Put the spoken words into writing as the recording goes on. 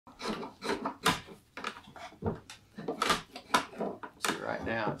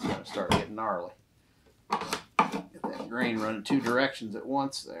now it's going to start getting gnarly. Get that grain running two directions at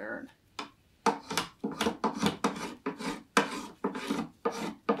once there.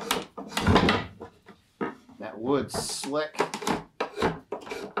 That wood's slick.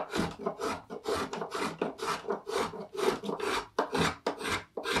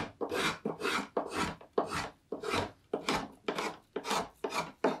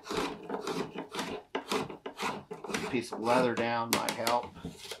 Piece of leather down might help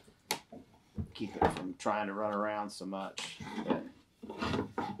keep it from trying to run around so much, but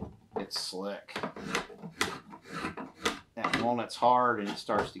it's slick. That walnut's hard and it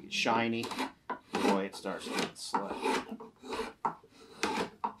starts to get shiny. Boy, it starts to get slick.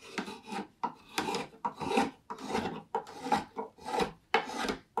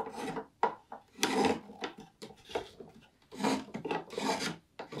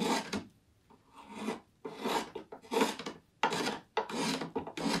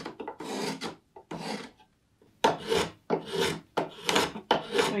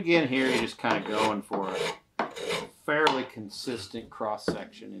 Again, here you're just kind of going for a fairly consistent cross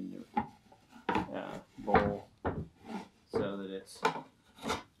section in your bowl, so that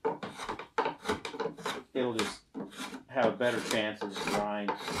it'll just have a better chance of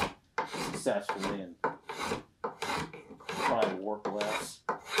drying successfully and probably work less.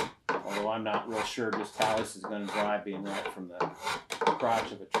 Although I'm not real sure just how this is going to dry, being right from the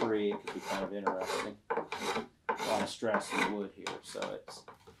crotch of a tree. It could be kind of interesting. A lot of stress in wood here, so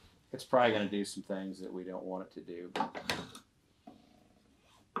it's probably going to do some things that we don't want it to do. Not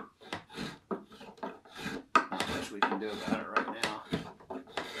much we can do about it right now.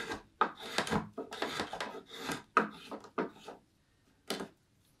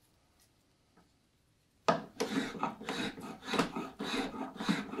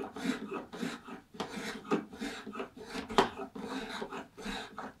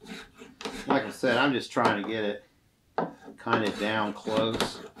 Like I said, I'm just trying to get it kind of down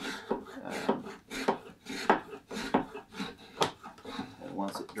close. And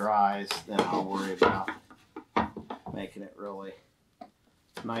once it dries, then I'll worry about making it really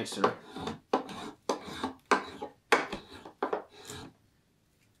nicer.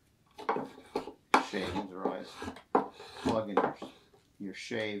 Shavings are always plugging your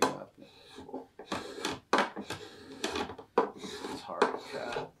shave up. It's hard to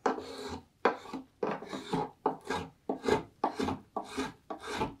cut.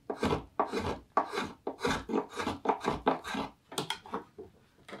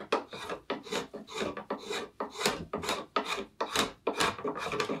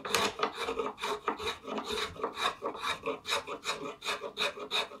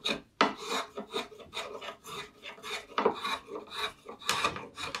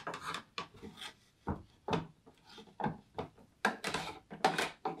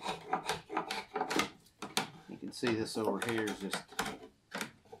 See, this over here is just,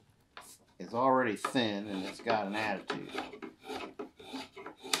 it's already thin and it's got an attitude.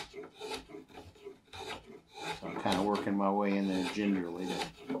 So I'm kind of working my way in there gingerly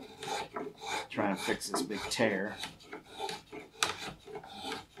to try and fix this big tear.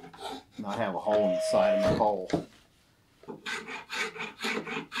 Not have a hole in the side of my bowl.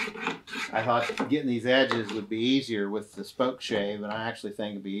 I thought getting these edges would be easier with the spoke shave, and I actually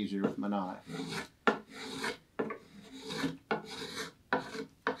think it'd be easier with my knife.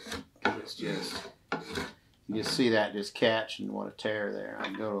 You just see that just catch and want to tear there. I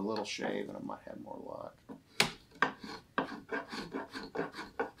can go to a little shave and I might have more luck.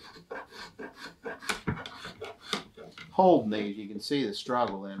 Holding these, you can see the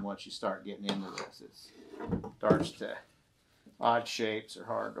struggle then once you start getting into this. It starts to, odd shapes are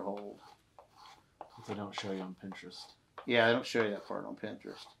hard to hold. They don't show you on Pinterest. Yeah, they don't show you that part on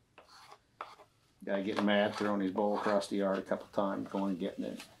Pinterest. Guy getting mad, throwing his bowl across the yard a couple times, going and getting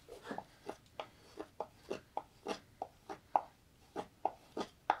it.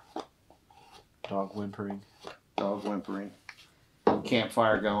 Dog whimpering. Dog whimpering.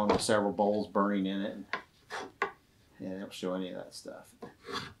 Campfire going with several bowls burning in it. Yeah, they don't show any of that stuff.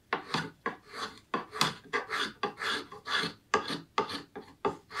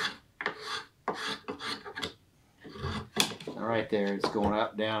 All right there, it's going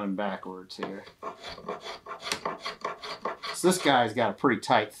up, down, and backwards here. So this guy's got a pretty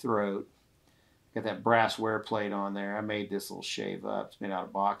tight throat. Got that brass wear plate on there. I made this little shave up. It's made out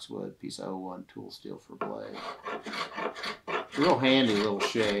of boxwood, piece of 01 tool steel for blade. Real handy little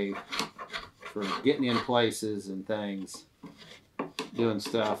shave for getting in places and things. Doing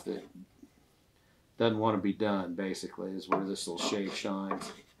stuff that doesn't want to be done, basically, is where this little shave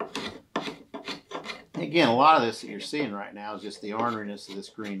shines. Again, a lot of this that you're seeing right now is just the orneriness of this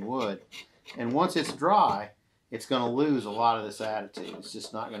green wood. And once it's dry, it's going to lose a lot of this attitude. It's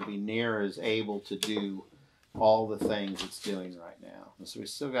just not going to be near as able to do all the things it's doing right now. And so we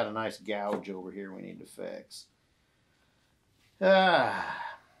still got a nice gouge over here we need to fix. I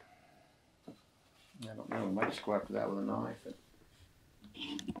don't know, I might just go after that with a knife.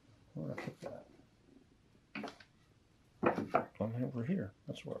 Where did I put that? Over here,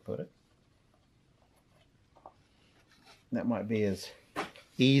 that's where I put it. That might be as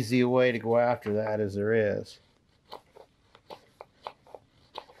easy a way to go after that as there is.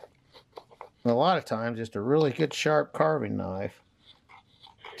 And a lot of times, just a really good sharp carving knife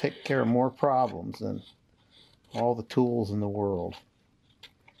take care of more problems than all the tools in the world.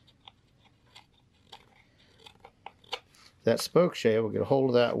 That spoke shave will get a hold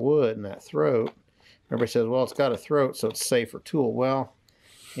of that wood and that throat. Everybody says, well, it's got a throat, so it's a safer tool. Well,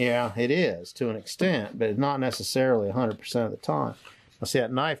 yeah, it is to an extent, but it's not necessarily 100% of the time. Now, see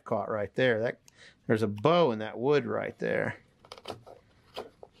that knife caught right there? There's a bow in that wood right there.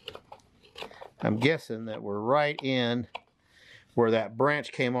 I'm guessing that we're right in where that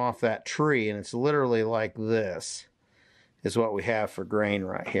branch came off that tree, and it's literally like this is what we have for grain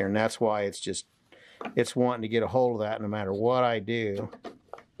right here. And that's why it's wanting to get a hold of that no matter what I do.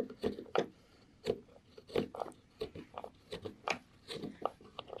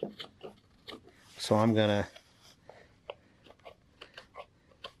 So I'm gonna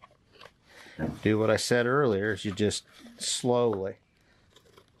do what I said earlier, is you just slowly.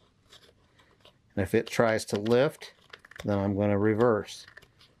 And if it tries to lift, then I'm going to reverse.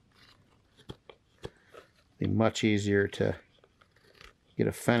 Be much easier to get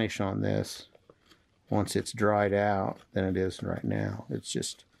a finish on this once it's dried out than it is right now. It's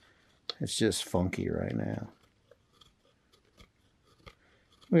just funky right now.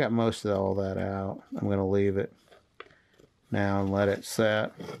 We got most of all that out. I'm going to leave it now and let it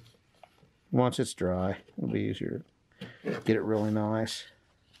set. Once it's dry, it'll be easier to get it really nice.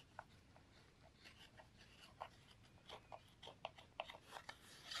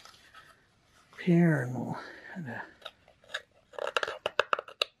 Here, and we'll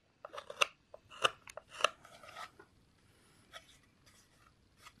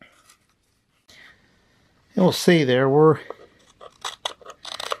you'll see there we're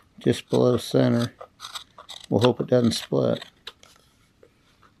just below center. We'll hope it doesn't split.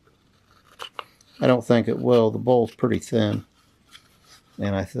 I don't think it will. The bowl's pretty thin,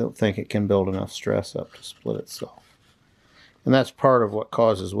 and I don't think it can build enough stress up to split itself. And that's part of what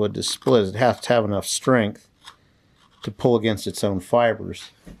causes wood to split, is it has to have enough strength to pull against its own fibers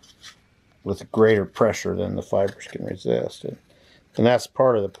with greater pressure than the fibers can resist. And that's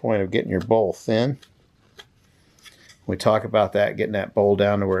part of the point of getting your bowl thin. We talk about that, getting that bowl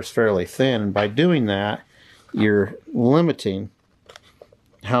down to where it's fairly thin, and by doing that, you're limiting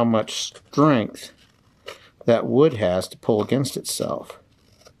how much strength that wood has to pull against itself.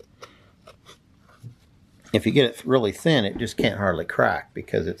 If you get it really thin, it just can't hardly crack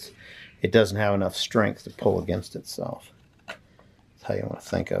because it doesn't have enough strength to pull against itself. That's how you want to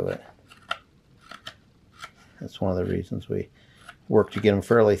think of it. That's one of the reasons we work to get them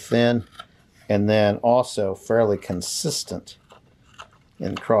fairly thin, and then also fairly consistent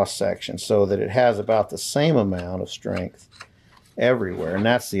in cross section so that it has about the same amount of strength everywhere. And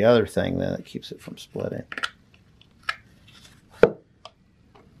that's the other thing then that keeps it from splitting.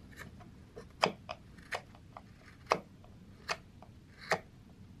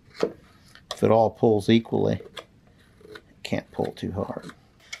 If it all pulls equally, it can't pull too hard.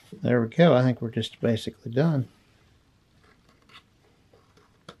 There we go. I think we're just basically done.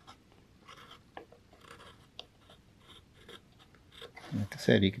 Like I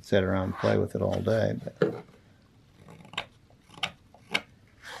said, you could sit around and play with it all day, but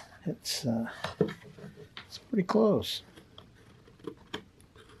it's pretty close.